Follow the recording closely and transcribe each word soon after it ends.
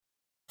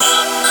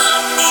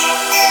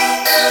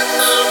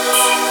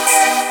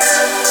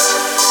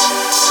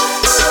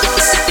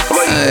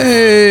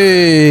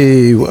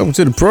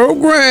Welcome to the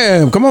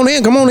program. Come on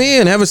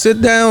in. Have a sit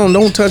down.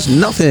 Don't touch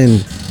nothing.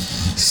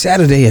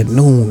 Saturday at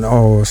noon.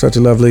 Oh, such a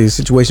lovely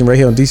situation right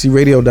here on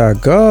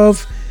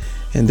dcradio.gov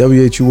and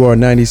WHUR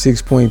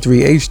 96.3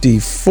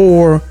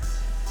 HD4.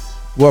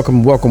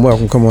 Welcome.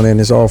 Come on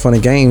in. It's All Fun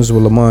and Games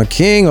with Lamont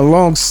King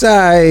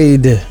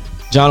alongside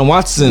John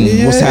Watson.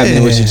 Yeah. What's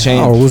happening with your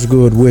chain? Oh, what's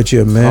good with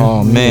you, man?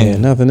 Oh, man. Yeah,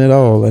 nothing at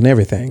all and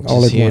everything. Just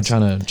all at here once.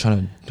 trying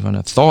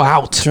to thaw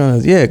out.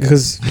 Yeah,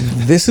 because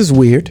this is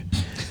weird.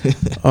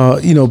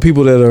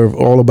 People that are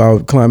all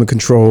about climate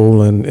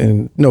control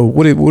and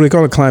what do they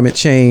call it? Climate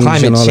change.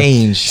 Climate and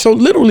change. So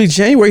literally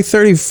January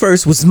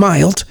 31st was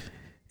mild.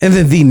 And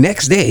then the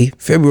next day,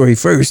 February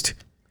 1st,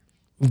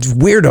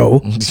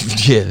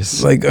 weirdo.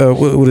 Yes. Like,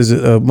 what is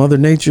it? Mother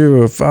Nature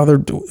or Father?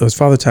 It was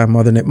Father Time,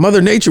 Mother Nature.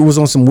 Mother Nature was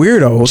on some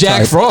weirdo.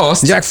 Jack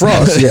Frost. Jack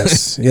Frost,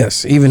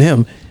 yes. Even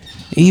him.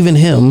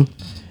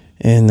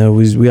 And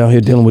we out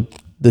here dealing with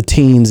the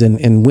teens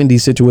and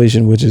Wendy's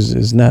situation, which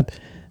is not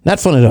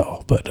fun at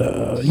all. But,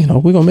 we're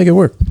going to make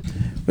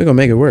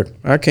it work.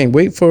 I can't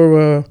wait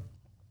for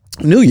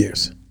New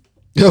Year's.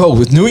 Oh,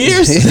 with New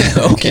Year's?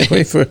 Okay.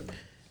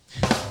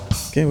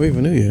 Can't wait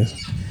for New Year's.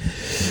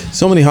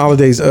 So many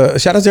holidays.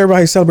 Shout out to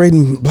everybody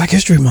celebrating Black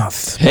History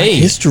Month. Hey. Black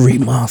History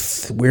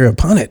Month. We're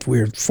upon it.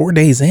 We're 4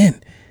 days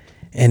in.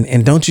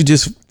 And don't you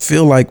just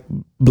feel like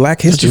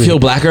Black history? Don't you feel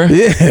blacker?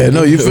 Yeah,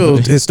 no, you feel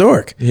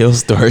historic.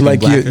 Historic.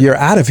 Like you're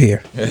out of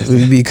here.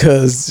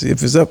 Because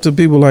if it's up to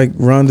people like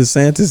Ron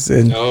DeSantis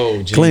and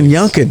Glenn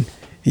Youngkin,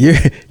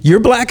 you're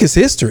Black is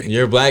history.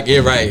 You're black.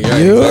 You're right.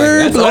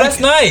 You're exactly. black. That's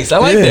nice. I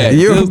like that.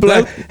 You're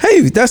Black.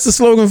 Hey, that's the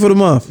slogan for the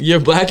month. Your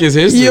Black is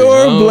history.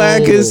 Your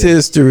Black is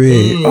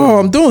history. Oh,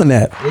 I'm doing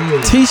that.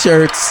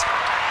 T-shirts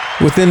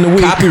within the week.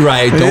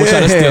 Copyright. Don't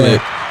try to steal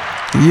it.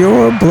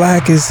 Your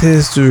Black is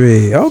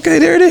history. Okay,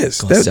 there it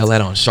is. Gonna sell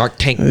that on Shark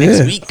Tank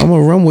next week. I'm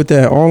gonna run with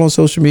that all on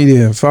social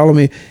media. Follow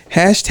me. #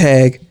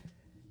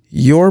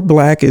 Your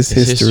Black is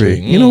history.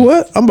 You know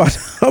what? I'm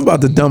about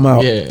to dumb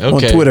out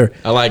on Twitter.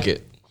 I like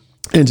it.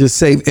 And just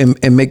save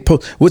and make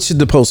posts. What should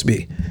the posts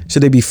be?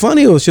 Should they be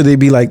funny or should they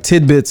be like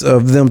tidbits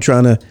of them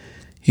trying to,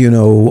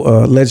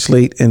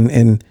 legislate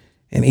and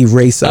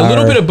erase a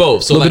little bit of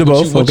both. So like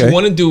what Okay. you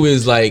want to do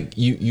is like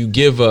you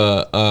give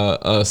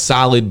a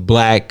solid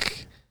Black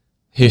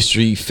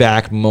history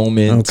fact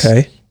moment,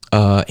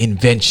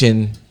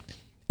 invention,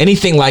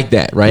 anything like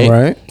that, right?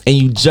 Right. And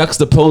you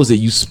juxtapose it.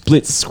 You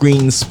split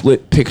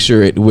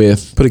picture it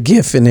with. Put a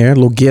GIF in there, a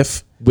little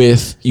GIF.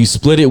 You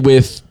split it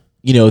with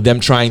them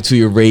trying to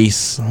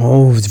erase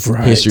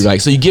history,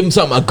 like so. You give them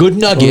something, a good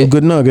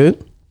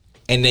nugget,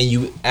 and then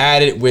you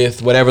add it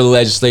with whatever the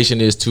legislation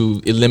is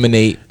to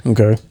eliminate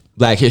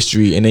Black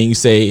history, and then you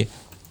say.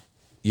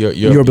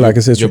 Your Black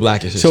is history. Your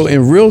Black is history. So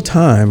in real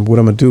time, what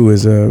I'm gonna do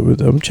is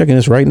I'm checking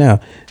this right now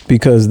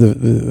because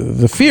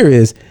the fear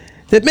is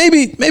that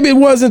maybe it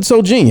wasn't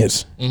so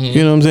genius. Mm-hmm.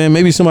 You know what I'm saying?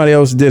 Maybe somebody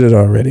else did it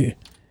already,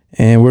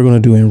 and we're gonna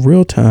do in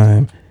real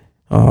time.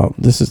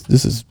 This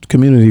is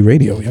community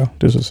radio, y'all.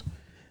 This is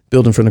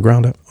building from the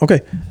ground up.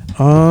 Okay.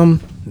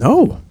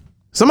 No.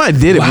 Somebody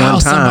did it one time.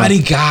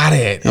 Somebody got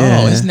it.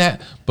 Yeah. Oh, isn't that?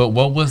 But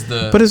what was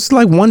the? But it's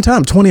like one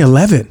time,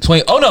 2011.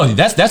 Oh no,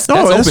 that's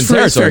open territory.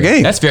 That's fair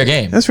game. That's fair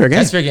game. That's fair game.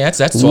 That's fair game.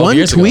 That's 12 one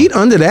years tweet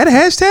ago. under that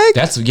hashtag.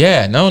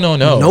 No. No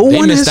They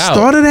one has missed out.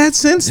 started that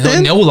since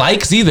then. No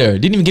likes either.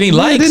 Didn't even get any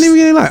likes. Didn't even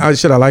get any likes.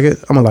 Should I like it?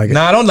 I'm gonna like it.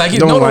 No, I don't like it.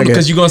 Don't No, like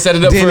because you're gonna set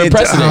it up Then for a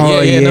precedent.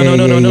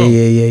 No.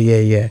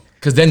 Yeah.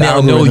 Because then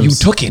they'll know you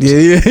took it.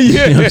 Yeah. You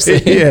know what I'm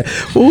saying? Yeah.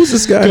 Who's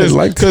this guy that's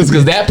like?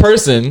 Because that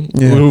person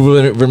who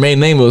will remain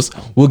nameless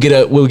will get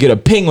a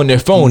ping on their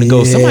phone and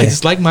go, somebody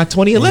just like my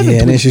 2011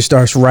 tweet. And then she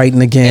starts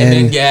writing again.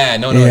 And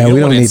then, you don't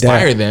want to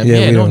inspire them.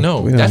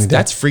 No.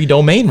 That's free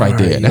domain right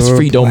there. That's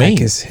free domain.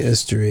 Black is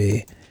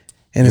history.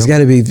 And it's got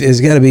to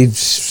be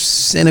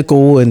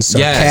cynical and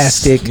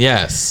sarcastic.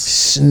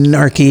 Yes.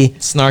 Snarky,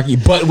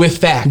 but with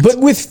facts.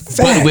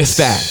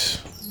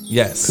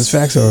 Yes. Because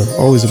facts are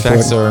always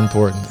important. Facts are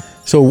important.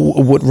 So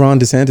what Ron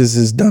DeSantis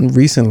has done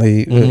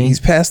recently, he's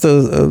passed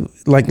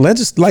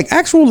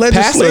actual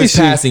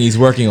legislation. Passing, he's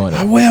working on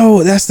it. Well,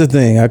 that's the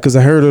thing, because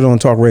I heard it on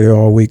talk radio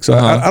all week. So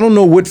I don't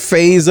know what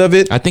phase of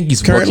it. I think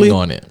he's currently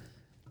working on it.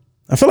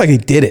 I feel like he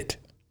did it.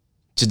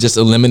 To just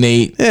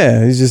eliminate.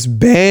 Yeah, he's just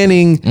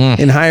banning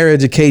in higher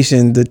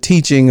education the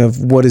teaching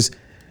of what is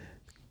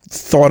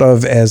thought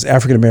of as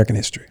African American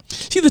history.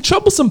 See, the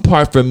troublesome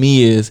part for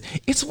me is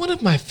it's one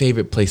of my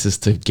favorite places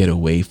to get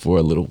away for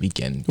a little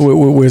weekend.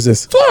 Where's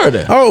this?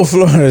 Florida. Oh,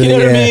 Florida. You know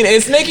what I mean?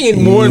 It's making it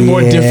more and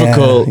more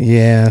difficult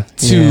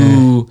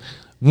to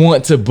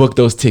want to book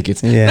those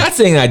tickets. Yeah. Not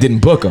saying I didn't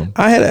book them.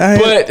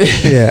 Right.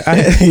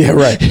 You know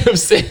what I'm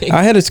saying?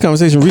 I had this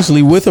conversation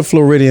recently with a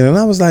Floridian, and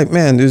I was like,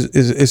 man,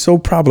 it's so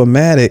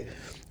problematic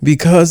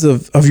because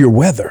of your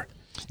weather.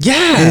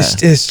 Yeah.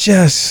 It's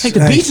just like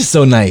the beach is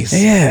so nice.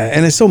 Yeah.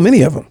 And there's so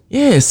many of them.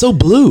 Yeah. It's so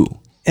blue.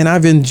 And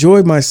I've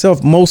enjoyed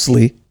myself most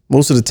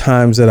of the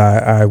times that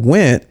I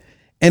went.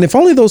 And if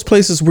only those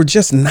places were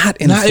just not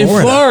in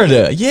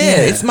Florida.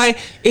 Yeah.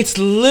 It's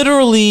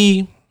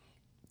literally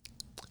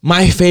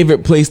my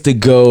favorite place to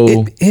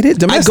go. It is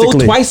domestically. I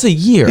go twice a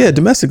year. Yeah,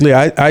 domestically.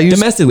 I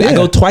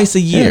go twice a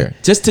year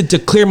just to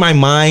clear my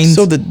mind.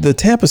 So the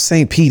Tampa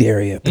St. Pete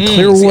area, the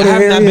Clearwater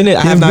area.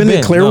 I have not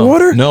been to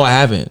Clearwater. No, I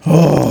haven't.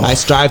 Oh. I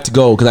strive to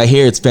go because I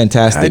hear it's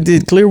fantastic. I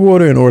did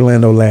Clearwater in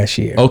Orlando last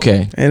year.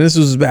 Okay, and this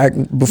was back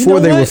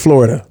before they were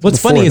Florida.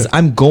 What's funny is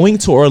I'm going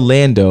to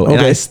Orlando, and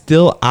I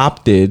still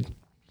opted.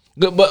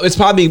 But it's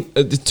probably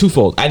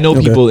twofold. I know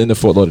people in the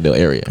Fort Lauderdale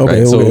area,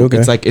 right? So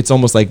it's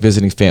almost like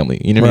visiting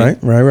family. You know what I mean?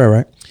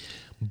 Right.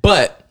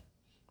 But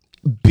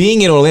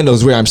being in Orlando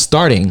is where I'm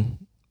starting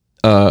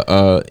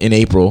in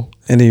April.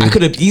 And I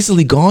could have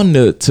easily gone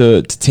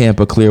to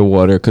Tampa,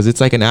 Clearwater, because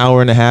it's like an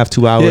hour and a half,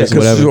 2 hours,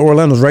 whatever.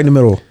 Orlando's right in the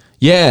middle.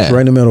 Yeah, it's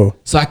right in the middle.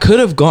 So I could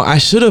have gone. I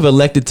should have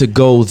elected to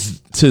go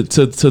to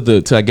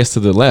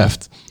the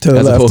left,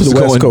 as opposed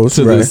to West Coast,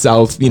 to the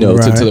south. To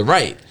the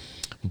right.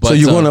 But, so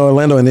you're going to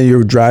Orlando and then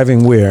you're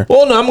driving where?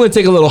 Well, no, I'm going to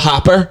take a little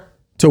hopper.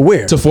 To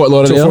where? To Fort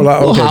Lauderdale.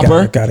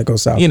 Hopper. Got to go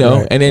south.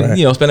 And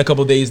then spend a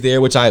couple of days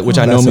there, which I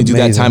normally do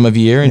that time of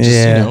year, and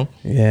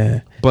Yeah.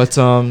 But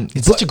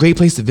it's such a great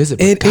place to visit.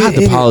 But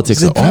the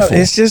politics are awful.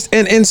 It's just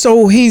and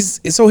so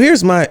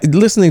here's my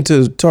listening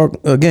to talk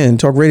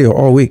radio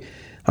all week.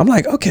 I'm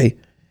like, okay,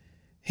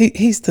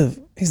 he's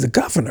the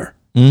governor.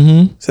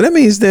 Mm-hmm. So that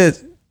means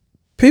that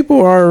people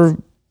are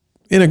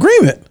in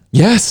agreement.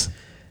 Yes.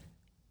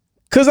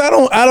 Because I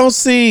don't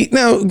see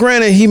now.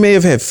 Granted, he may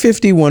have had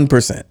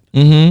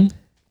 51%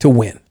 to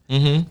win,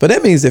 but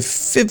that means that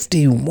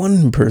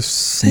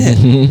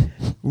 51%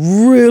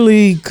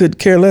 really could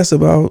care less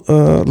about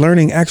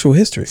learning actual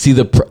history. See,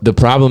 the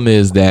problem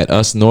is that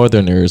us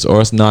Northerners or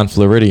us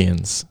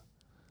non-Floridians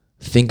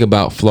think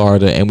about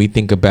Florida and we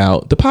think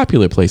about the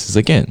popular places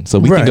again. So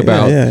we think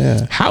about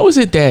how is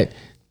it that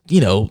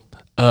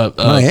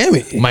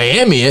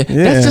Miami.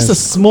 That's just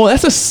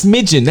that's a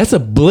smidgen. That's a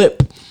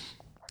blip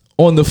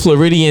on the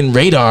Floridian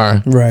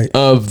radar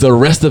of the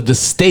rest of the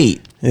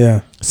state.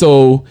 Yeah.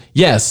 So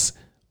yes,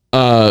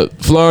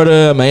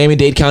 Florida,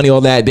 Miami-Dade County,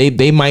 all that,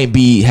 they might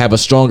have a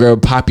stronger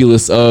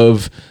populace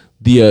of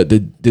the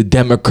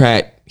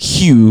Democrat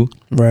hue.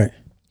 Right.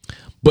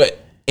 But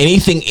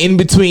anything in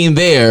between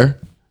there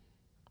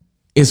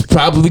is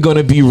probably going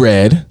to be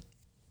red.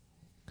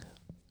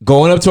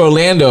 Going up to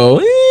Orlando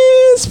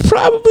is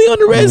probably on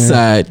the red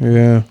side.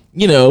 Yeah.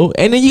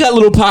 And then you got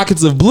little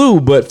pockets of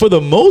blue, but for the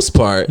most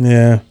part,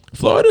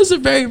 Florida's a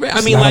very rare.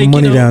 I mean, like,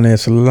 money down there.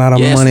 It's a lot of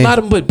money. It's a lot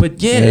of, but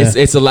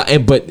it's a lot.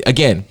 But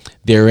again,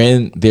 they're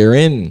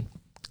in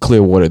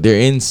Clearwater. They're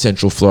in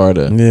Central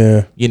Florida.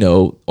 Yeah.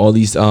 All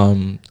these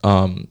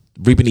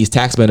reaping these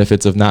tax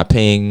benefits of not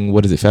paying,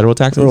 what is it, federal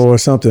taxes or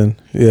something,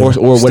 or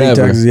whatever.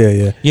 Taxes,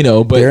 yeah.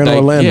 But they're in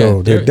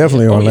Orlando. They're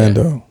definitely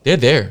Orlando. They're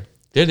there.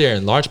 They're there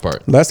in large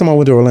part. Last time I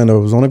went to Orlando,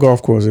 it was on a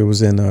golf course. It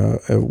was in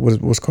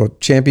what's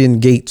called Champions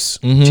Gate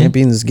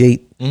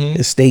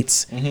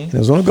Estates. And it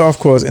was on a golf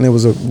course, and it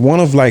was one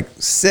of like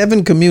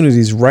 7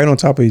 communities right on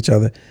top of each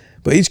other.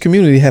 But each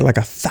community had like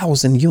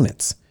 1,000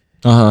 units.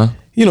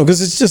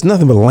 Because it's just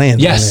nothing but land.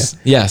 Yes.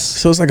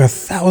 So it's like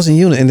 1,000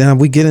 units, and then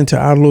we get into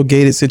our little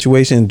gated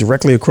situation. And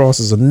directly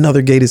across is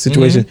another gated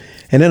situation,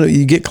 and then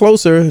you get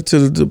closer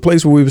to the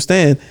place where we were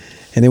staying.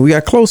 And then we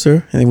got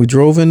closer, and then we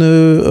drove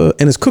into,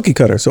 and it's cookie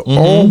cutter. So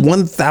all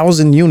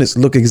 1,000 units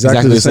look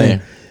exactly the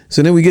same.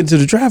 So then we get into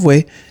the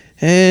driveway,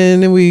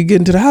 and then we get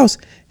into the house,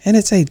 and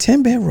it's a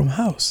 10-bedroom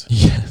house.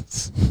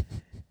 Yes.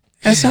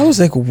 And so I was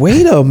like,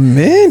 wait a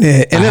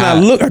minute. And then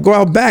I go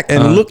out back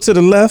and look to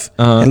the left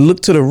and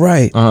look to the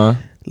right.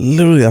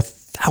 Literally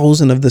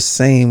 1,000 of the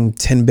same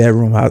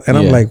 10-bedroom house. And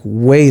I'm like,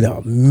 wait a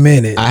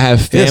minute. I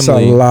have family. It's a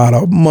lot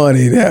of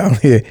money down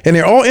here. And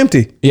they're all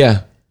empty.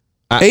 Yeah.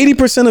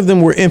 80% of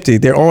them were empty.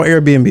 They're all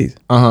Airbnbs.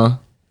 I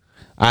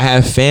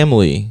have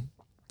family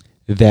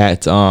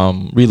that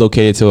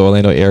relocated to the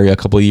Orlando area a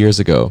couple of years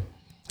ago,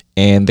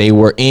 and they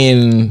were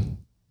in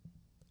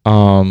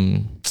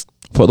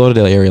Fort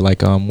Lauderdale area,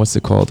 like what's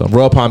it called?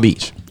 Royal Palm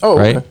Beach. Oh,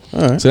 right. Okay.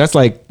 All right. So that's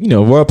like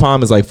Royal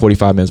Palm is like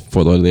 45 minutes from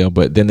Fort Lauderdale,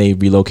 but then they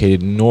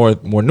relocated more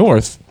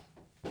north.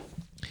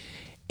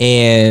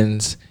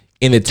 And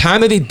in the time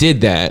that they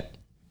did that,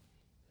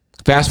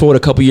 fast forward a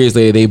couple years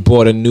later, they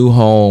bought a new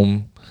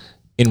home.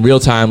 In real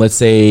time, let's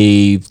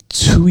say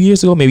 2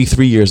 years ago, maybe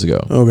 3 years ago.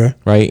 Okay.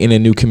 Right. In a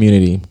new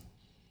community.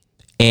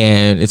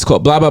 And it's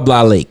called blah, blah,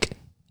 blah Lake.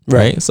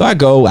 Right. So I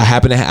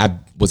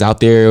was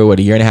out there, a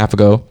year and a half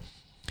ago.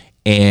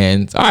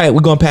 And all right, we're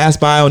going to pass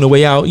by on the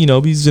way out. We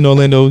was in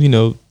Orlando,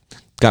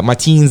 got my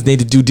teens. They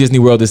did do Disney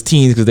World as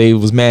teens because they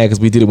was mad because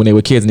we did it when they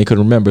were kids and they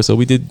couldn't remember. So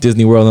we did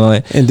Disney World and all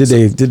that. And did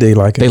they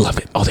like it? They loved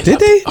it. Oh, they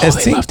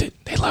loved it.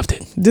 They loved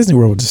it. Disney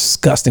World was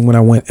disgusting when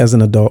I went as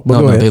an adult.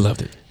 But no, they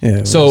loved it.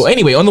 Yeah. So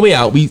anyway, on the way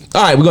out, we're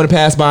going to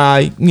pass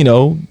by,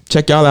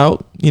 check y'all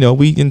out.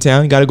 We in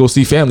town, you got to go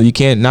see family. You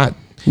can't not.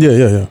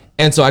 Yeah.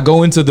 And so I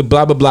go into the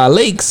blah, blah, blah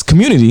Lakes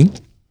community,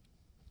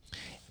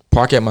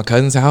 park at my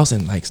cousin's house,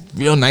 and like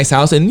real nice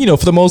house. And,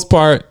 for the most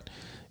part,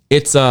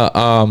 it's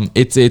all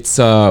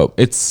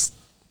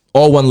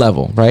one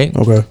level, right?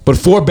 Okay. But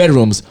 4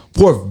 bedrooms,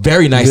 4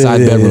 very nice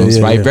size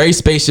bedrooms, right? Yeah. Very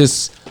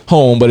spacious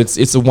home, but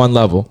it's a one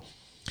level.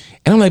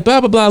 And I'm like, blah,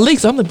 blah, blah,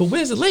 lakes. I'm like, but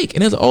where's the lake?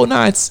 And it's like, oh,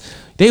 no,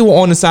 they were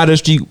on the side of the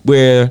street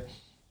where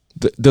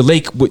the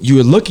lake,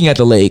 you're looking at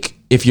the lake.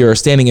 If you're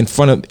standing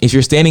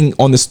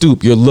on the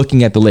stoop, you're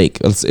looking at the lake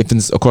if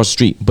it's across the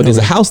street, but there's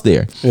a house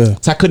there. Yeah.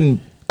 So I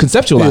couldn't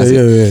conceptualize it.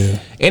 Yeah.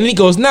 And then he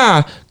goes,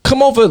 nah,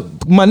 come over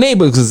my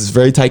neighbor, because it's a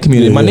very tight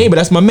community. My neighbor,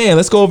 that's my man.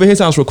 Let's go over his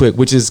house real quick,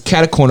 which is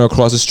cat corner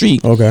across the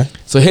street. Okay.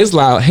 So his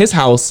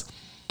house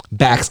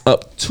backs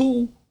up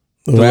to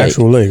the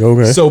actual lake.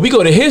 Okay. So we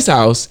go to his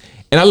house.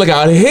 And I look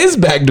out his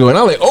back door, and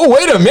I'm like, oh,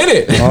 wait a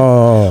minute.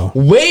 Oh.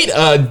 Wait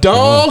a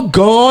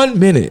doggone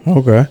minute.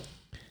 Okay.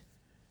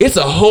 It's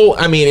a whole,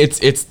 I mean,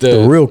 it's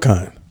the real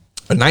kind.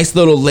 A nice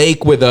little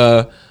lake with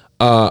got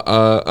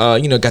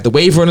the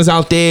wave runners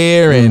out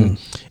there, and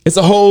it's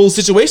a whole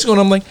situation going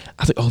on. I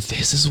was like, oh,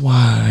 this is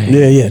why.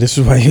 Yeah, this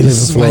is why you live in Florida.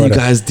 This is why you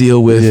guys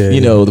deal with,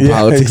 the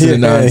politics and the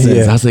nonsense.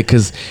 Yeah. I was like,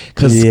 because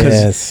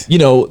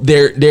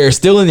they're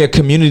still in their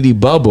community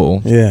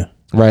bubble. Yeah.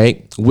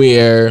 Right?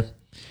 Where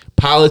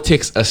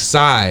politics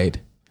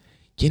aside,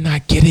 you're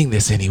not getting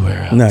this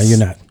anywhere else. No, you're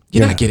not.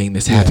 You're not getting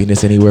this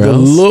happiness anywhere else. The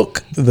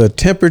look, the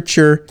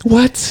temperature,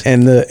 what,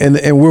 and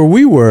where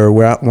we were,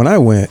 when I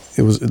went,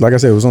 it was like I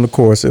said, it was on the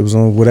course, it was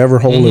on whatever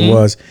hole it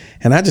was,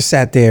 and I just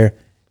sat there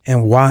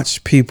and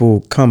watched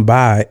people come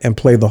by and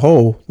play the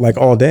hole like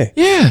all day.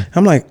 Yeah,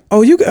 I'm like,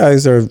 oh, you've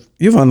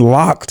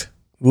unlocked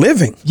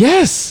living.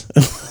 Yes,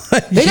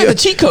 they got the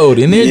cheat code,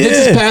 and they're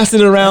just passing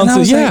it around. And I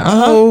was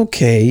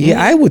okay,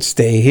 I would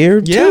stay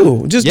here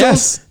too.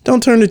 Just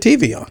don't turn the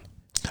TV on.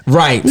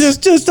 Right.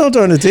 Just don't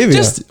turn the TV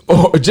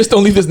on. Or just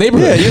don't leave this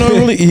neighborhood. Yeah,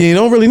 you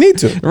don't really need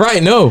to.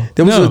 Right. No.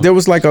 There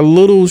was like a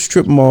little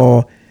strip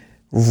mall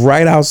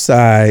right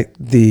outside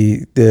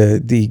the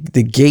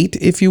gate,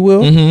 if you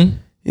will. Mm-hmm.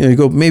 You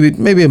go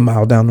maybe a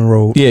mile down the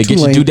road. Yeah, get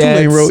your doodads.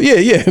 2-lane road.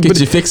 Yeah. Get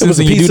your fixins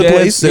and your doodads.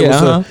 Place. There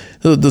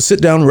was the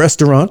sit down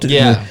restaurant.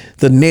 Yeah.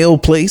 The nail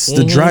place,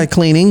 the dry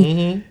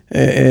cleaning,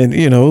 and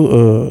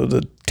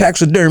the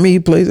taxidermy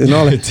place and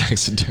all that.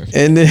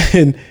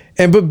 Taxidermy.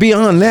 But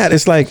beyond that,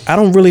 it's like I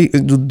don't really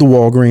the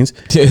Walgreens,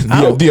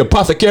 the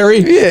apothecary.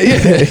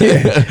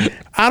 Yeah.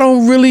 I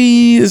don't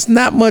really. It's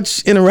not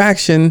much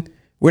interaction.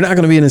 We're not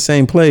going to be in the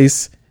same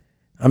place.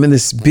 I'm in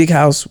this big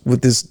house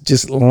with this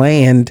just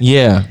land.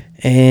 Yeah.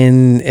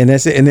 And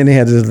that's it. And then they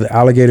had the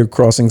alligator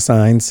crossing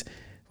signs,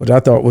 which I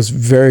thought was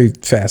very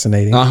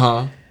fascinating.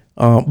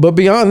 But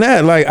beyond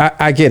that, like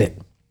I get it.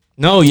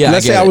 No, yeah.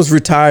 Let's say I was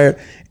retired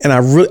and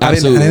I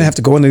didn't have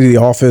to go into the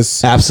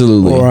office.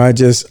 Absolutely. Or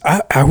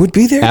I would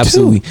be there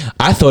too.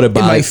 I thought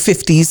about in my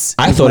 50s.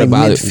 I thought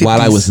about it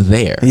while I was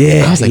there.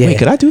 Yeah. I was like, wait,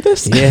 could I do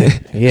this?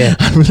 Yeah.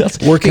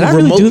 Working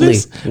remotely.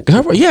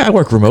 Yeah, I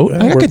work remote.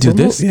 I could do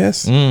this.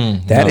 Yes.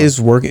 That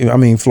is working. I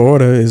mean,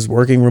 Florida is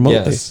working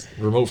remotely. Yes.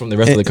 Remote from the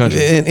rest of the country.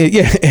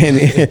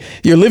 And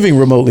you're living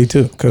remotely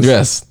too.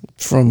 Yes.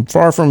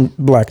 Far from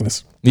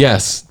blackness.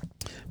 Yes.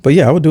 But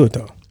yeah, I would do it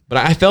though. But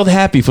I felt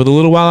happy for the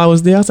little while I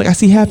was there. I was like, I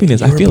see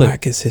happiness. I feel it. Your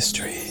black is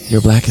history. Your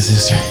black is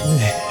history.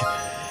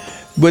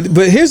 But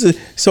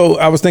so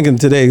I was thinking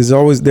today,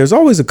 there's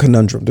always a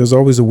conundrum. There's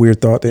always a weird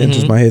thought that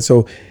enters my head.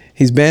 So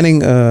he's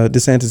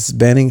DeSantis is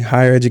banning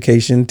higher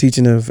education,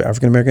 teaching of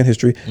African American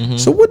history.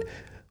 So what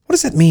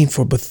does that mean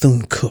for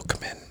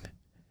Bethune-Cookman?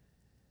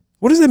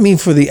 What does that mean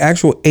for the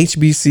actual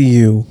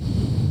HBCU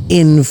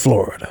in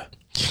Florida?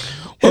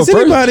 Well,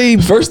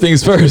 first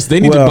things first, they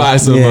need to buy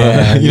some, you know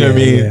what I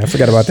mean? Yeah, I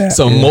forgot about that.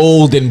 Some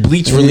mold and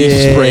bleach relief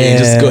spray and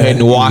just go ahead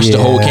and wash the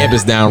whole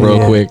campus down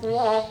real quick.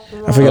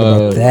 I forgot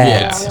about that.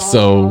 Yeah,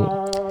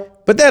 so.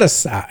 But that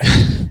aside,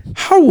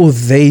 how will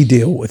they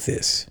deal with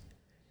this?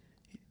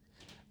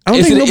 I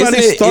don't think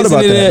nobody's thought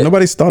about that.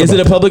 Nobody's thought about that. Is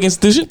it a public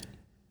institution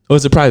or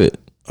is it private?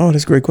 Oh,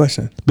 that's a great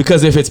question.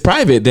 Because if it's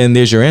private, then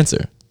there's your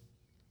answer.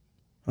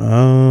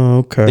 Oh,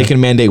 okay. They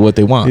can mandate what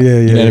they want. Yeah.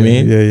 You know what I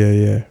mean?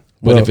 Yeah.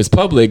 But if it's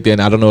public, then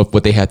I don't know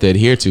what they have to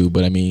adhere to.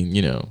 But I mean,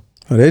 do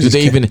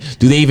they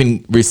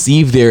even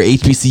receive their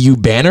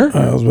HBCU banner?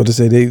 I was about to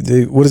say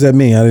they what does that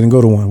mean? I didn't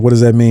go to one. What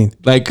does that mean?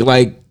 Like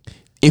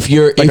if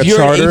you're an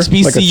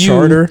HBCU, like a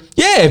charter?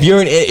 Yeah, if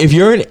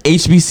you're an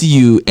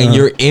HBCU and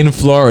you're in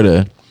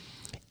Florida,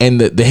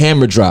 and the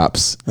hammer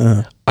drops,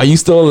 are you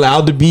still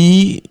allowed to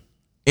be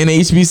in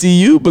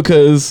HBCU?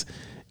 Because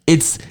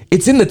it's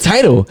in the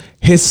title,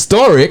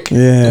 historic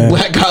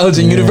black college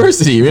and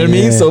university. You know what I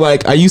mean? So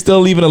like, are you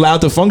still even allowed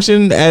to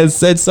function as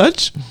said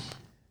such?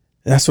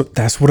 That's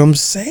what I'm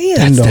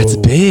saying. That's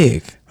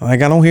big.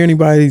 Like I don't hear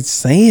anybody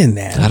saying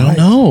that. I don't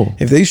know.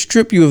 If they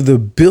strip you of the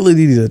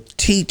ability to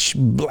teach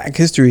black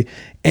history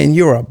and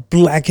you're a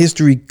black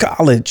history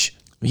college,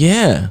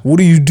 what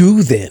do you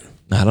do then?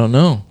 I don't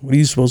know. What are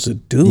you supposed to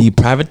do? You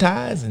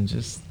privatize and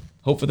just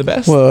hope for the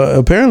best. Well,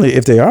 apparently,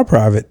 if they are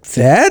private,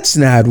 that's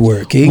not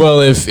working.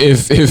 Well, if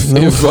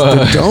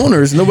the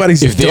donors,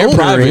 nobody's if they're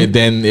private,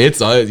 then it's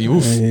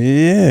oof.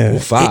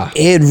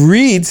 Ed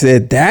Reed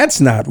said that's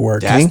not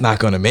working. That's not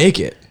going to make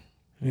it.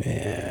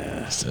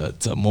 Yeah,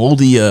 it's a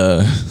moldy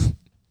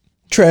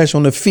trash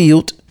on the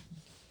field.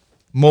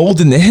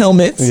 mold in the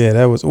helmets. Yeah,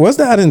 that was. What's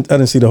that? I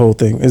didn't see the whole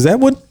thing. Is that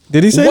what?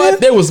 Did he say what?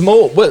 that? There was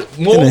mold. What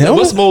mold?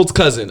 What's mold's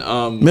cousin?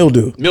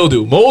 Mildew.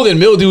 Mold and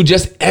mildew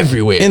just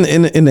everywhere.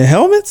 In the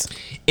helmets.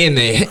 In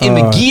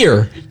the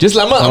gear, just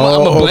like I'm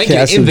a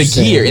blanket in the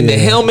gear, in the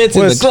helmets,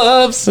 in the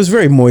gloves. It's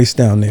very moist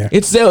down there.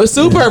 It's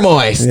super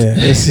moist. Yeah,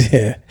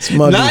 it's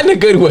muggy. Not in a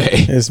good way.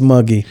 It's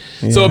muggy.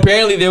 Yeah. So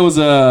apparently there was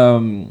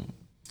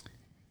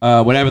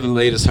whatever the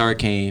latest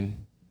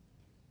hurricane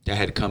that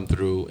had come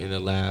through in the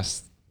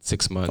last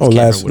 6 months. Oh,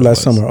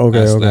 last summer.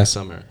 Okay, last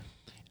summer,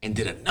 and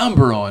did a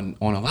number on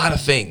a lot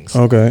of things.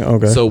 Okay.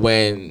 So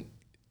when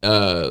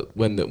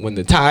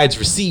the tides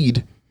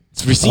receded.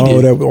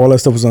 All that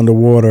stuff was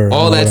underwater.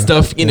 All that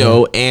stuff, you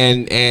know,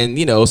 and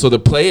you know, so the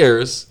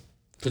players,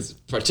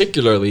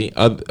 particularly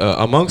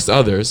amongst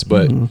others,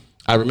 but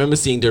I remember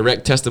seeing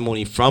direct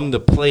testimony from the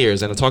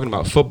players, and I'm talking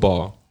about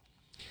football,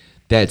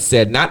 that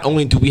said not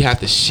only do we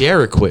have to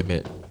share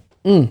equipment,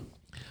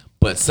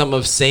 but some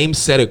of same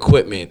set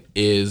equipment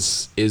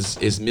is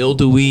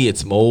mildewy,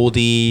 it's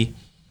moldy.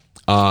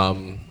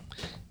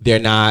 They're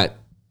not.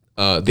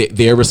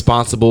 They're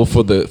responsible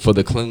for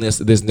the cleanliness.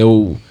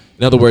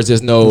 In other words,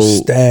 there's no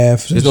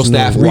staff. There's no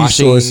staff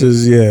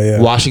resources.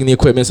 Washing the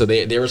equipment, so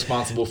they're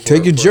responsible for.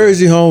 Take your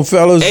jersey home,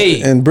 fellas,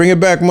 and bring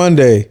it back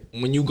Monday.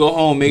 When you go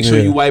home, make sure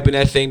you wiping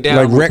that thing down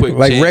like rec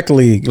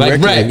league,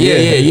 like rec.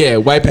 Yeah.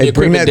 Wiping the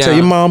equipment down. Tell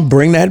your mom,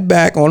 bring that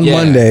back on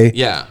Monday.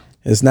 Yeah.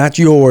 It's not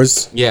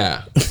yours.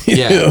 Yeah. You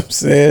know what I'm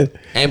saying?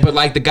 But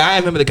like I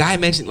remember the guy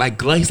mentioned like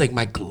gloves. He's like,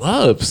 my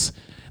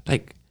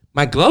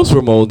gloves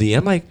were moldy.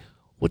 I'm like,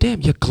 well,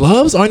 damn, your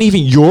gloves aren't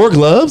even your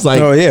gloves.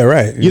 Like, oh yeah,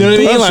 right. You know what I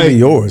mean? Like, should be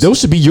yours.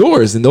 Those should be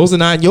yours, and those are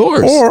not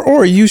yours.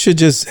 Or you should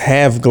just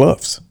have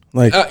gloves.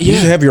 Like you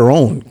should have your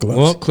own gloves.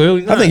 Well,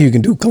 clearly not. I think you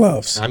can do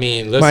gloves. I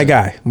mean, listen, my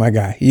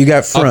guy, you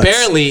got fronts.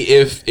 Apparently,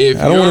 if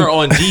you're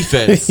on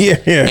defense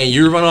and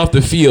you run off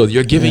the field,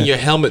 you're giving your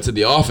helmet to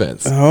the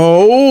offense.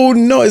 Oh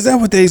no, is that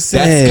what they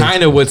said? That's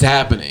kind of what's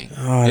happening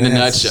in a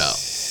nutshell.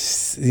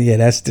 Yeah,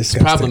 that's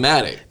disgusting. It's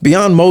problematic.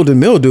 Beyond mold and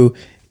mildew,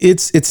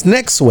 it's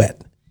neck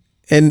sweat.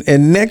 And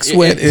neck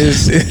sweat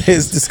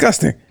is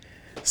disgusting.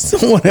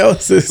 Someone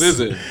else's.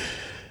 Listen,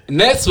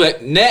 neck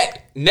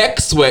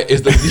sweat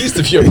is the least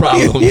of your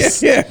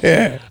problems.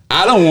 Yeah.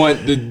 I don't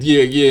want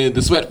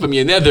the sweat from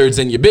your nethers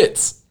and your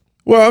bits.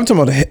 Well, I'm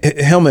talking about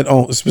the helmet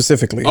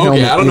specifically. Okay,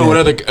 helmet, I don't know what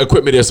other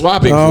equipment they're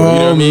swapping for. You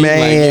know what I mean?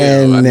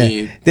 Man, like,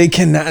 you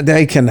know,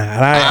 they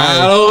cannot.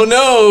 I don't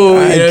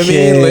know. You know what I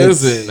mean?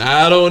 Listen,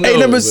 I don't know. Hey,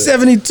 number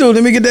 72.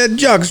 Let me get that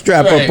jock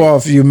strap up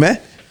off you, man.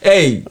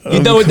 Hey,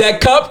 you done with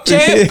that cup,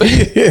 champ?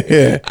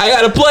 I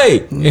gotta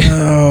play.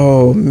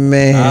 Oh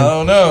man, I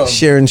don't know.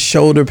 Sharing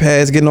shoulder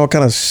pads, getting all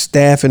kind of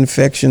staph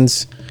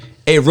infections.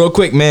 Hey, real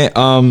quick, man.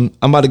 I'm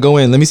about to go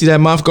in. Let me see that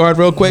mouth guard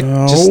real quick.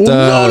 No,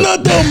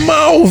 not the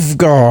mouth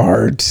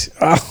guard.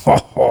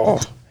 Oh,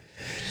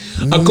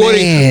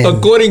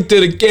 according to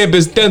the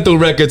campus dental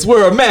records,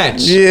 we're a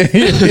match. Yeah.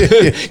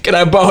 Can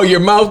I borrow your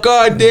mouth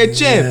guard, there,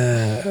 champ?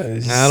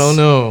 I don't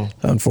know.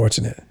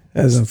 Unfortunate.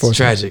 That's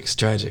unfortunate. It's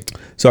tragic.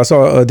 So I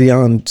saw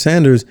Deion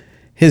Sanders.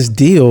 His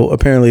deal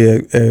apparently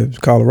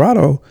at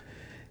Colorado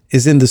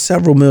is in the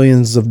several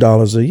millions of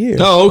dollars a year.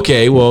 Oh,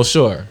 okay. Well,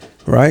 sure.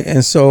 Right,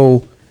 and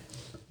so,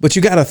 but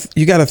you gotta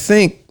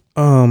think.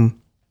 You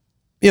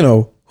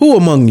know, who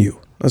among you?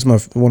 That's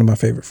one of my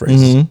favorite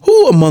phrases. Mm-hmm.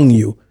 Who among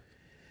you,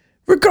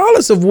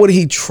 regardless of what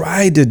he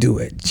tried to do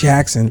at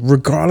Jackson,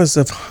 regardless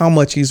of how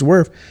much he's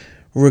worth,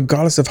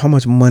 regardless of how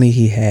much money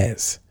he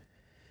has,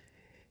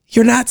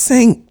 you're not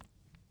saying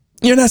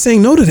no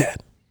to that.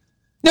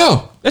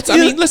 No,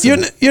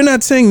 listen. You're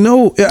not saying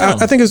no.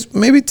 I think it's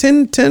maybe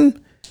 10. It's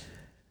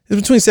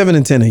between 7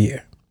 and 10 a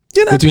year.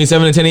 Between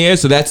 7 and 10 a year,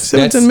 so that's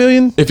 10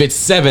 million. If it's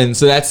 7,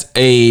 so that's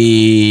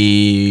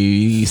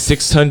a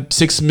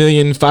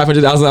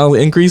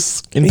 $6,500,000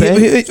 increase in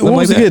pay. What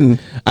was he getting?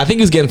 I think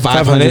he was getting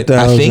 500.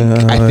 I think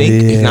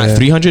if not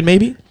 300,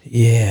 maybe.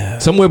 Yeah,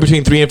 somewhere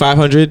between 300,000 and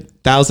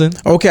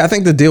 500,000. Okay, I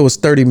think the deal was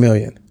 30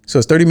 million. So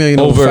it's 30 million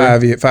over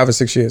 5 or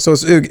 6 years. So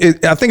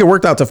I think it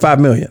worked out to 5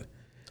 million.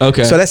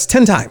 Okay, so that's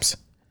 10 times.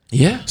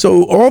 Yeah.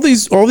 So all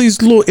these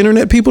little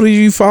internet people that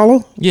you follow,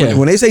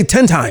 when they say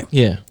 10 times,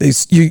 you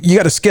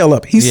got to scale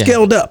up. He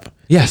scaled up.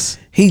 Yes.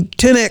 He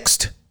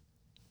 10x'd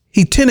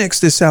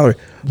his salary.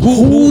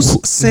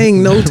 Who's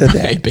saying no to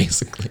that? Right,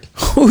 basically.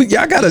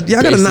 Y'all gotta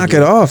knock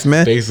it off,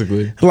 man.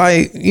 Basically.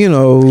 Like, you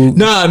know.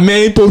 Nah,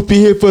 man, he supposed to be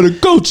here for the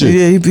culture.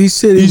 Yeah, he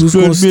said he was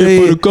gonna stay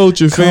here for the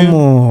culture, fam. Come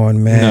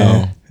on, man.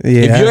 No.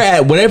 Yeah. If you're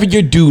at whatever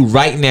you do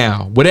right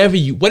now, whatever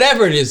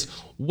it is,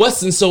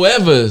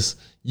 whatsoever's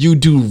you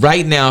do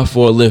right now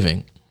for a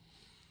living.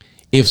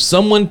 If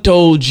someone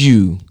told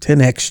you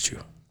 10x you.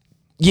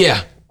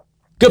 Yeah.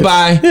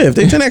 Goodbye. Yeah, if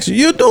they 10x you,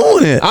 you're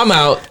doing it. I'm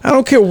out. I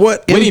don't care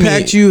what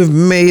impact you have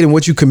made and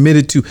what you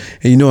committed to.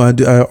 And you know,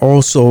 I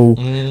also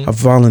a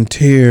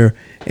volunteer,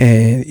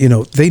 and you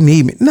know they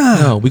need me.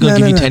 No, we're gonna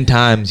give you 10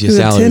 times your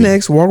salary.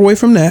 10x. Walk away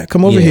from that.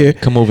 Come over here.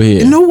 Come over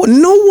here. And no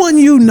one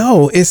you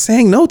know is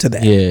saying no to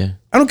that. Yeah.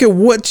 I don't care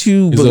what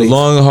you It's believe. a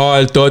long,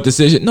 hard thought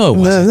decision. No, it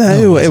wasn't.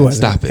 No, it wasn't.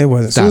 Stop it. It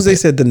wasn't. As Stop soon as they it.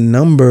 said the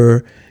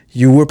number,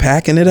 you were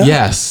packing it up.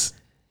 Yes.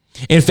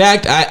 In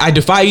fact, I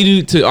defy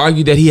you to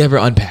argue that he ever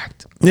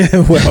unpacked. Yeah,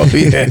 well,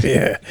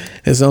 yeah.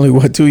 It's only,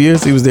 what, 2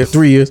 years? He was there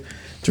 3 years,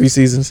 3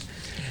 seasons.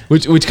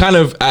 Which kind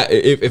of,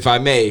 if I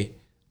may,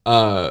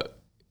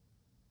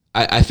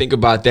 I think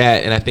about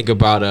that, and I think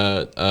about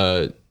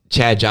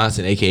Chad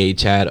Johnson, a.k.a.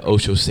 Chad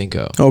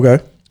Ochocinco.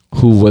 Okay.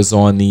 Who was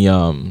on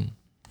the,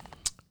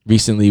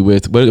 recently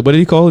with, what did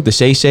he call it? The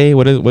Shay Shay?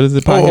 What is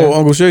the podcast? Oh,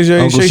 Uncle Shay Shay.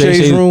 Uncle Shay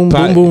Shay's room,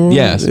 boom boom room.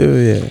 Yes.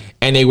 Yeah.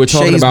 And they were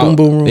talking Shay's about, boom,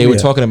 boom room, they were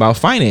talking about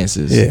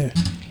finances. Yeah.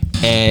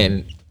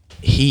 And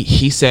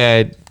he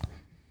said,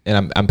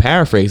 and I'm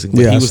paraphrasing, but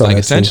Yeah, he was like, too.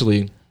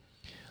 essentially,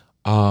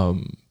 all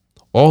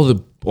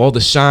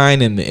the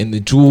shine and the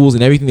jewels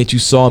and everything that you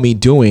saw me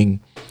doing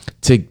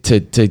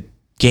to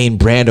gain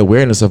brand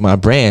awareness of my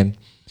brand.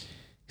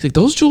 He's like,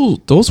 those jewels,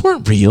 those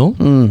weren't real.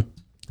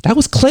 That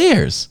was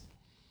Claire's.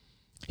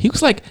 He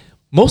was like,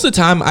 most of the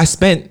time I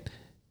slept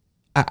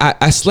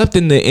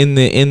in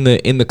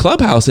the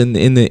clubhouse in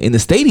the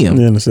stadium,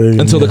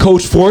 until the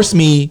coach forced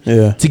me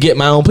to get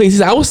my own place. He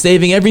said, I was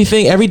saving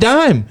everything, every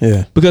dime,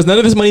 because none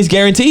of this money's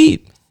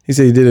guaranteed. He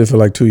said he did it for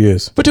like 2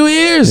 years. For 2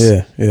 years.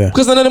 Yeah.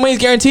 Because none of the money's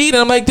guaranteed.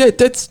 And I'm like,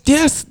 that's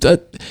yes.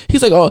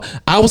 He's like, oh,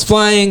 I was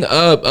flying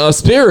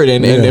Spirit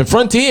and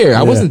Frontier.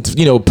 I wasn't,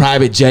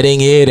 private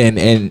jetting it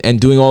and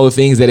doing all the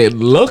things that it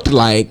looked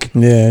like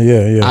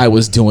I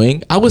was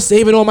doing. I was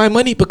saving all my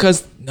money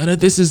because none of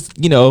this is,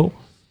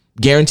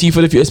 guaranteed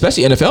for the future,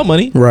 especially NFL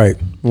money. Right.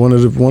 One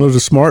of the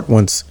smart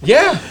ones.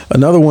 Yeah.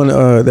 Another one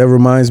that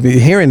reminds me,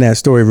 hearing that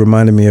story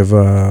reminded me of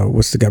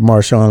what's the guy,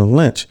 Marshawn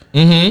Lynch,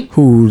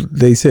 who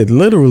they said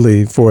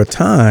literally for a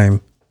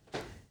time,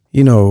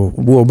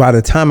 by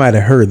the time I'd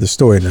heard the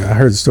story, now I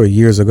heard the story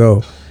years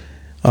ago,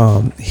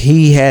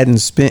 he hadn't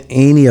spent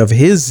any of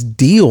his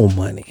deal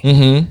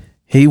money.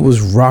 He was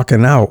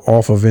rocking out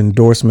off of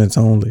endorsements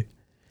only.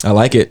 I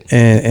like it.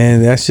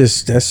 And that's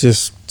just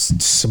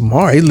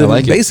smart. He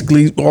lived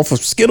basically off of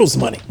Skittles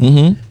money.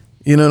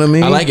 You know what I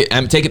mean? I like it.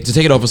 Take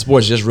it off of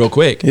sports just real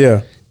quick.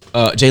 Yeah.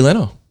 Jay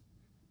Leno.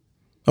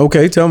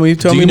 Okay, tell me more.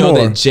 Do you know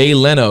that Jay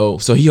Leno,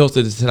 so he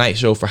hosted the Tonight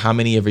Show for how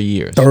many every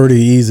years? 30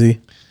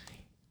 easy.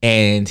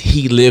 And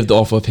he lived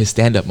off of his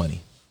stand-up money.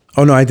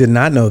 Oh, no, I did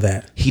not know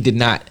that. He did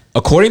not.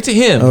 According to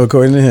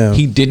him.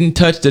 He didn't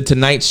touch the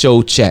Tonight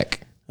Show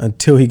check.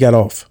 Until he got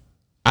off.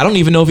 I don't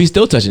even know if he's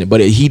still touching it, but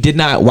he did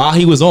not, while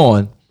he was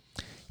on,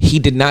 he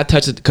did not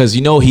touch it because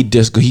he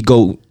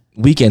go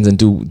weekends and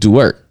do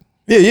work.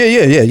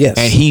 Yes.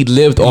 And he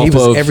lived off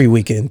of every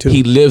weekend too.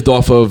 He lived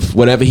off of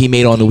whatever he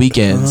made on the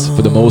weekends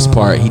for the most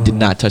part. He did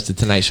not touch the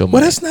Tonight Show money.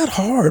 Well, that's not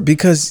hard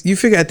because you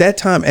figure at that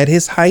time, at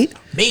his height,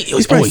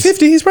 he's probably always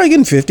 50. He's probably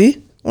getting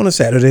 50 on a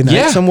Saturday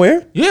night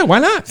somewhere. Yeah, why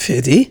not?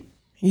 50.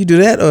 You do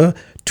that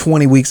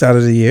 20 weeks out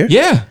of the year.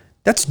 Yeah.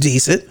 That's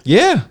decent.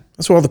 Yeah.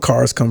 That's where all the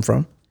cars come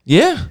from.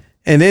 Yeah.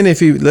 And then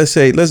if you let's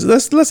add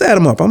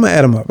them up. I'm gonna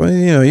add them up.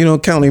 You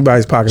don't count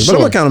anybody's pockets, but I'm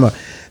gonna count them up.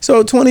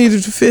 So 20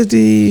 to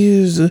 50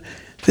 is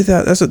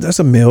 50,000. That's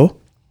a mil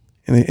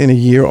in a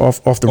year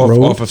off the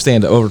road. Off of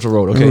stand over the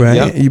road. Okay. Right.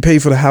 Yep. You pay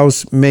for the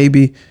house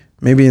maybe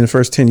in the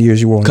first 10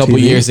 years you won't. Couple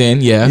years in,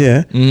 yeah.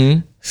 Yeah.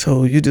 Mm-hmm.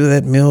 So you do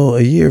that mil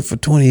a year for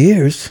 20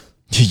 years.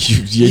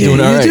 You're doing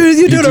all right.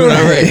 You're doing all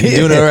right.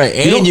 You're doing all right.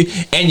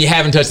 And you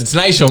haven't touched the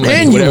Tonight Show money.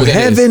 And you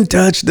haven't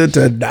touched the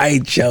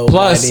Tonight Show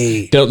Plus,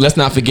 money. Let's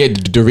not forget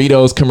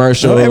Doritos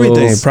commercials.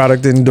 Everything.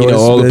 Product endorsements.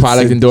 All the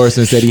product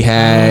endorsements that he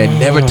had.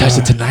 Never touched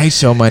the Tonight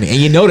Show money.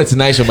 And the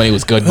Tonight Show money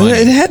was good money.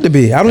 It had to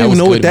be. I don't even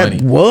know what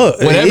that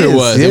was. Whatever it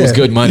was, it was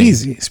good money.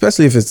 Easy.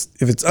 Especially if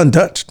it's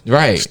untouched.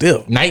 Right.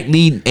 Still.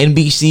 Nightly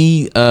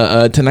NBC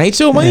Tonight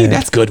Show money,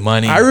 that's good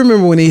money. I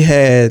remember when he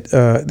had,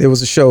 there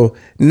was a show,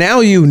 now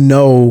you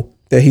know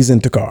that he's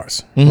into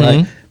cars,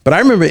 right? But I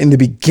remember in the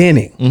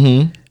beginning,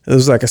 it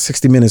was like a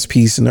 60 Minutes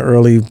piece in the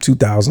early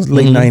 2000s,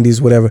 late 90s,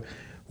 whatever,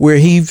 where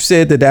he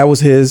said that was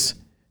his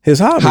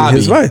hobby,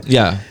 his life.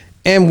 Yeah.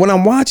 And when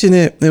I'm watching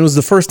it, it was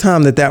the first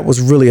time that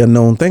was really a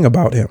known thing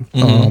about him.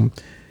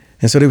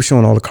 And so they were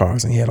showing all the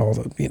cars, and he had all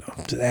the,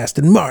 the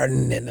Aston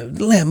Martin and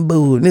the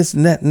Lambo and this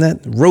and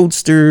that,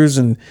 Roadsters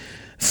and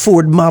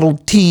Ford Model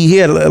T. He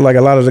had like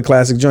a lot of the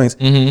classic joints.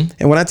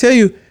 And when I tell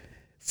you,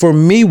 for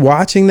me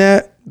watching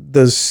that,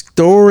 the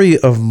story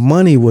of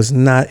money was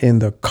not in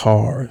the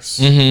cars.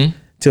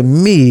 To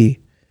me,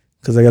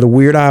 because I got a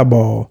weird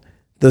eyeball,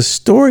 the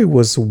story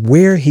was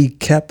where he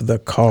kept the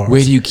cars.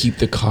 Where do you keep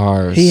the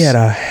cars? He had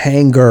a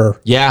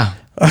hangar. Yeah.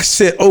 I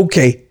said,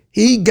 okay,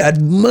 he got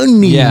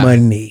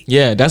money.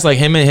 Yeah, that's like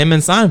him and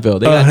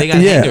Seinfeld. They got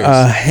hangars.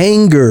 A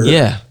hangar.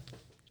 Yeah.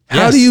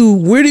 Where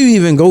do you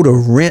even go to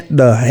rent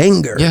the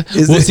hangar? Yeah.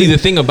 See, the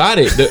thing about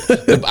it,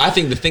 I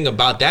think the thing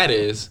about that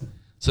is,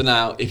 so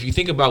now, if you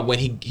think about when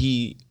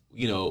he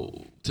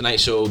Tonight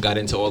Show got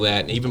into all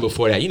that, and even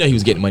before that, he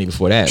was getting money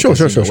before that. Sure,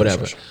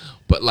 whatever. Sure.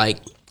 But like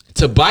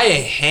to buy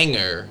a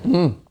hangar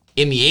in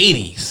the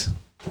 80s.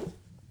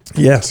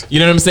 Yes. You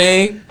know what I'm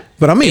saying?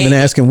 But I'm even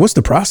asking, what's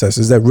the process?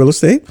 Is that real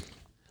estate?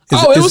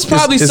 It was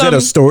probably is some. Is it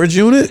a storage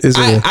unit?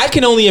 I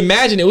can only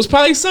imagine. It was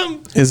probably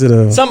some. Is it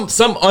a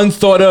some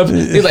unthought of?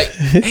 They're like,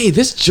 hey,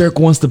 this jerk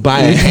wants to buy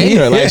a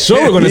hanger. Like,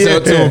 sure, we're going to sell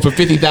it to him for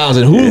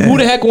 $50,000. Who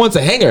the heck wants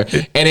a hanger?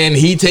 And then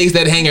he takes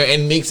that hanger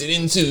and makes it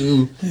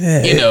into,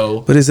 you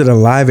know. But is it a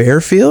live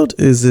airfield?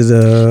 Is it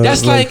a?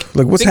 That's like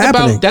what's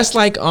happening? That's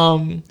like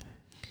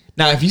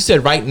Now, if you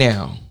said right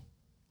now,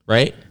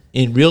 right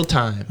in real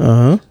time,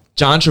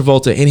 John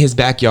Travolta in his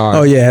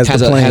backyard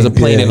has a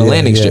plane and a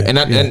landing strip,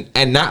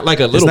 and not like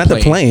a little plane. It's not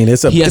the plane.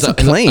 It's a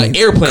plane, an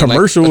airplane,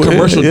 commercial, like a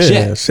commercial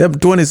jet,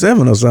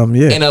 727 or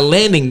something, and a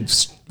landing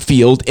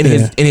field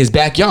in his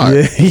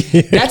backyard.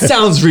 That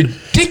sounds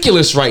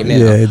ridiculous right now.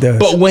 Yeah, it does.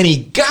 But when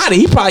he got it,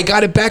 he probably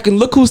got it back in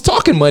Look Who's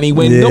Talking money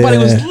when nobody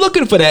was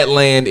looking for that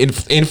land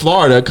in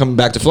Florida. Coming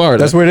back to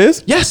Florida, that's where it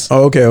is. Yes.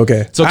 Oh,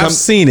 okay. So I've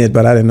seen it,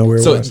 but I didn't know where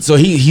it was. So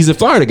he's a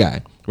Florida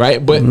guy,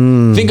 right? But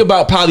think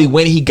about probably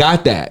when he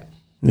got that.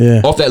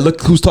 Yeah. Off that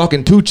Look Who's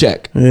Talking 2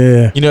 check.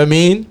 Yeah. You know what I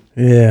mean?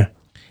 Yeah.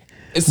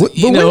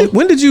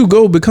 When did you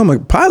go become a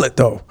pilot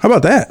though? How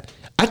about that?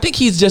 I think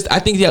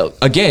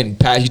again,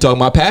 Pat, you talking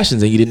about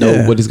passions and he didn't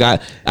know what he's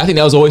got. I think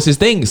that was always his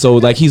thing. So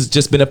like he's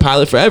just been a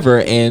pilot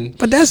forever.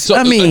 But that's,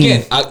 but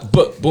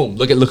boom,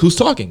 Look Who's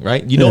Talking,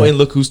 right? You know, in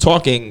Look Who's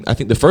Talking, I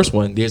think the first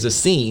one, there's a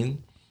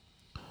scene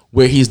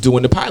where he's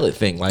doing the pilot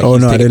thing. Like,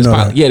 I didn't know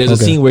that. Yeah, there's a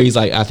scene where he's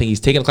like, I think he's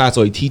taking a class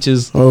or he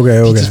teaches.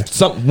 Okay. They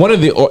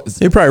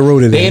probably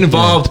wrote it. They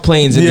involved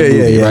planes in the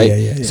movie, right?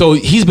 Yeah. So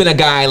he's been a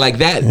guy like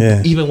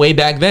that even way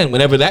back then,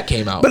 whenever that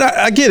came out. But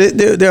I get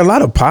it. There are a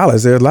lot of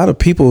pilots. There are a lot of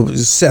people,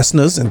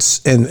 Cessnas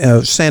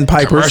and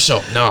Sandpipers.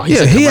 Commercial. No,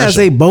 he has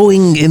a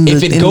Boeing in the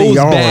yard. If it goes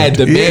bad,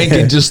 the man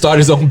can just start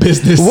his own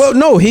business. Well,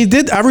 no, he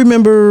did. I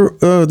remember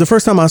the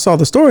first time I saw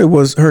the story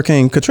was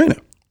Hurricane Katrina.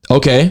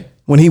 Okay.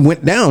 When he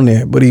went down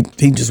there, but he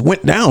just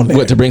went down there.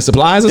 What, to bring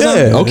supplies or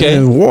something? Okay.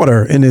 And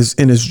water in his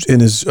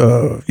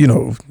jetliner.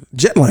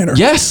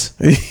 Yes.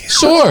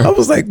 Sure. I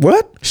was like,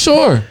 what?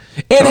 Sure.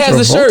 And has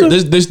a shirt.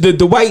 There's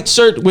the white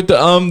shirt with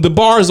the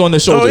bars on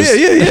the shoulders. Oh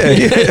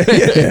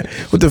yeah.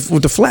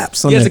 With the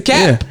flaps on He has a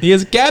cap. Yeah. He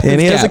has a cap.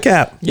 And he has a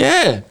cap.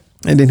 Yeah.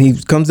 And then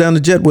he comes down the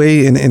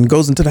jetway and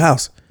goes into the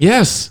house.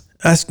 Yes.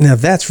 Now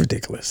that's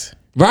ridiculous.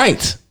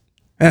 Right.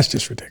 That's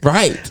just ridiculous.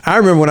 Right. I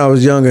remember when I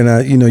was younger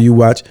and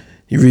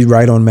you read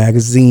Right On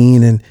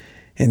magazine and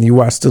you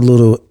watch the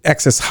little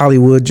Access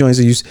Hollywood joints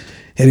that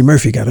Eddie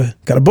Murphy got a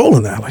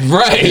bowling alley.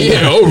 Right.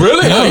 Yeah. Oh,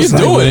 really? How you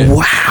doing it?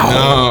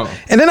 Wow.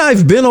 And then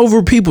I've been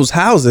over people's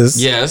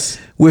houses. Yes.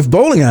 With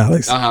bowling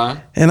alleys.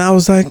 And I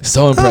was like,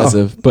 so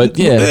impressive. But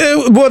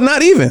yeah. Well,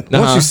 not even.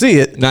 Once you see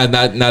it. Not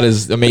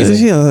as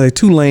amazing. Like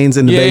 2 lanes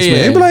in the basement.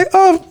 Yeah. It'd be like,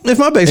 if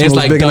my basement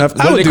was big enough,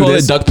 I would do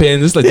this. Duck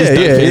pins. It's like duck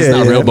pins,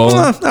 not real bowling.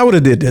 I would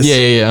have did this.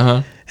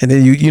 Yeah. And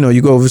then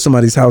you go over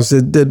somebody's house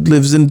that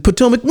lives in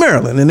Potomac,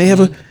 Maryland, and they have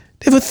a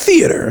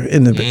theater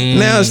in the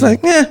now it's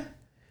like,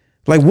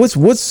 like what's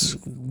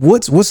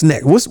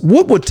next?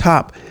 What would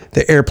top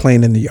the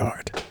airplane in the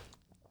yard?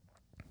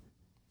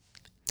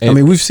 I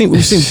mean, we've seen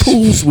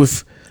pools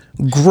with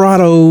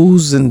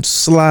grottos and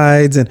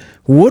slides, and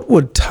what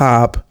would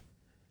top?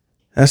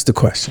 That's the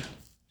question.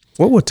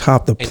 What would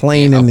top the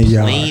plane in the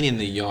yard? Plane in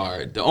the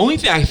yard. The only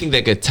thing I think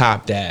that could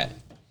top that,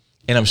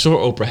 and I'm sure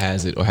Oprah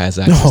has it or has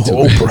access to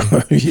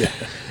it,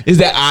 is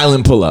that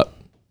island pull up.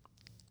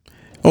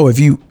 Oh, if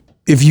you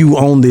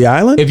own the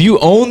island? If you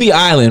own the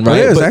island, right?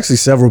 There's actually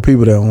several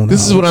people that own.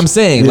 This is what I'm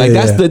saying. Like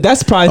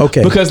that's probably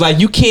okay. Because like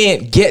you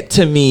can't get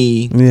to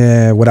me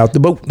without the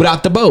boat.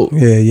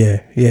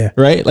 Yeah.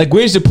 Right? Like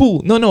where's the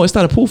pool? No, it's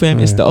not a pool, fam.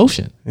 It's the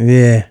ocean.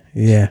 Yeah.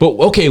 But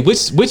okay,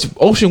 which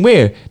ocean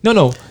where?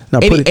 No.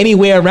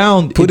 Anywhere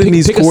around. Put in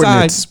these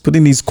coordinates. Put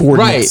in these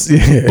coordinates. Right.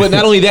 Yeah. But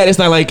not only that, it's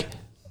not like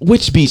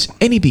which beach?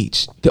 Any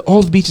beach.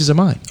 All the beaches are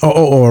mine.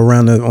 Oh,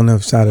 around on the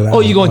side of that. Oh,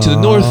 you're going to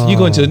the north. You're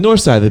going to the north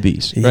side of the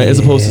beach, right? As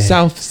opposed to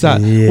south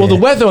side. Yeah. Well, the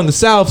weather on the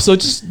south, so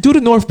just do the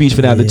north beach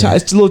for now.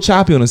 It's a little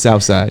choppy on the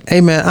south side. Hey,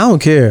 man, I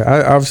don't care.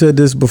 I've said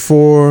this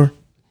before,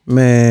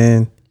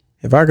 man.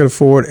 If I could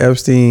afford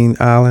Epstein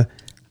Island,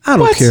 I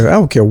don't care. I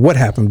don't care what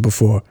happened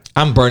before.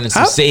 I'm burning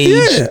some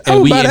sage,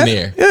 and we in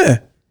there. Yeah.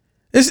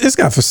 It's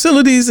got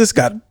facilities. It's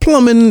got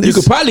plumbing. You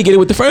could probably get it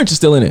with the furniture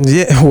still in it.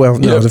 Yeah, well,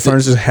 no, the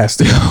furniture has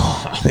to go.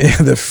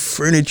 The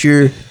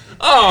furniture.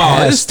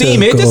 Oh, it's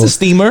steaming. That's a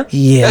steamer.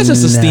 Yeah, that's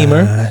just a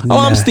steamer.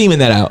 I'm steaming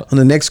that out. On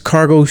the next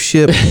cargo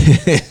ship,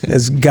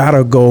 it's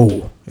gotta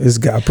go. It's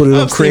got put it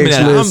on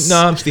Craigslist.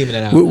 I'm steaming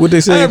that out. What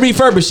they say? I gotta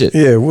refurbish it.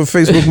 Yeah, what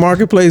Facebook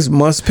Marketplace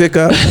must pick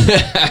up.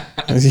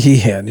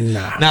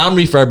 Nah, I'm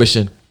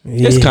refurbishing.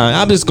 Yeah. It's kind.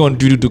 I'm just going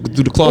to do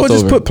the cloth over.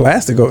 Just put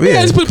plastic over it.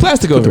 Yeah, just put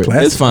plastic over it.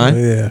 It's fine.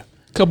 Yeah.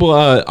 Couple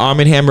Arm &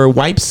 Hammer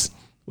wipes.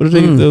 What are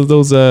they?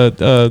 Those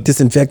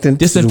disinfecting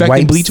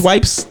bleach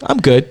wipes. I'm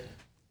good.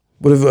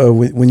 What if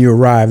when you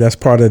arrive, that's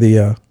part of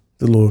the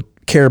little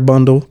care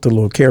bundle, the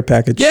little care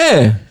package?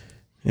 Yeah.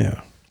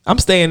 I'm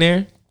staying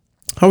there.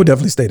 I would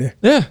definitely stay there.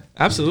 Yeah,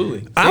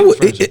 absolutely. I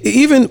would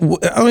even.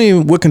 I don't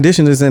even what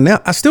condition it's in now.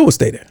 I still would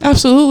stay there.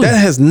 Absolutely. That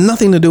has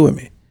nothing to do with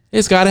me.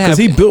 It's got to have. Because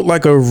he built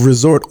like a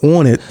resort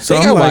on it. So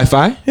they got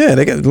Wi-Fi. Yeah,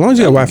 they got. As long as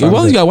you got Wi-Fi. As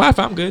long as you got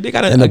Wi-Fi, I'm good. They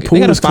got a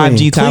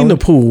 5G tower. Clean the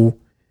pool.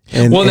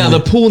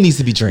 The pool needs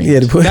to be drained. Yeah,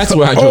 that's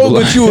where I draw the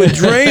line. But you would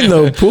drain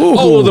the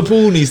pool. The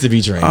pool needs to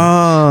be drained.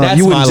 That's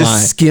you wouldn't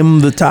just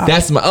skim the top.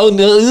 That's my. Oh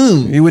no,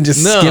 you would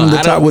just skim the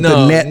top with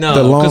the net. No,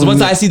 because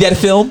once I see that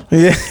film,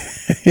 I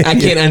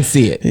can't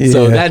unsee it. Yeah.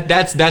 So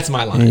that's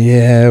my line.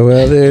 Yeah,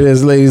 well, there it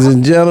is, ladies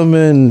and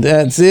gentlemen.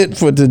 That's it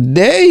for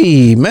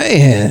today,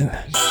 man.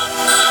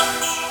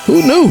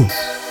 Who knew?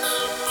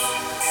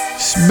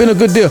 It's been a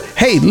good deal.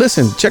 Hey,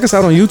 listen, check us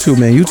out on YouTube,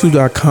 man.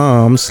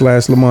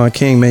 YouTube.com/Lamont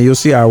King, man. You'll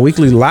see our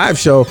weekly live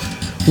show,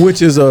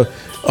 which is a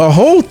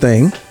whole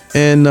thing.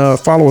 And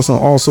follow us on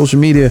all social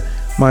media.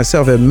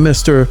 Myself at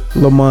Mr.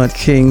 Lamont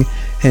King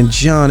and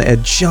John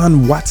at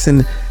John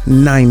Watson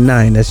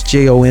 99. That's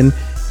JON.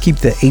 Keep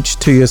the H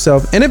to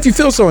yourself. And if you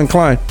feel so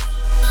inclined,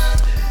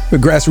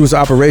 with Grassroots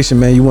Operation,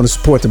 man, you want to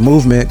support the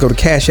movement, go to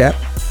Cash App.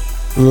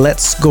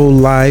 Let's Go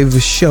Live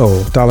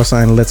Show.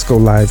 $ Let's Go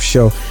Live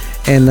Show.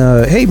 And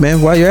hey,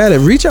 man, while you're at it,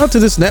 reach out to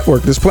this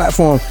network, this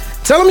platform.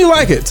 Tell them you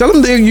like it. Tell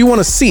them you want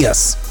to see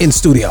us in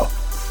studio.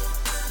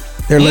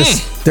 They're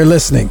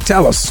listening.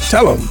 Tell them.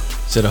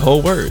 Say the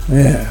whole word.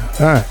 Yeah.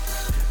 All right.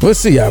 We'll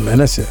see y'all, man.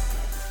 That's it.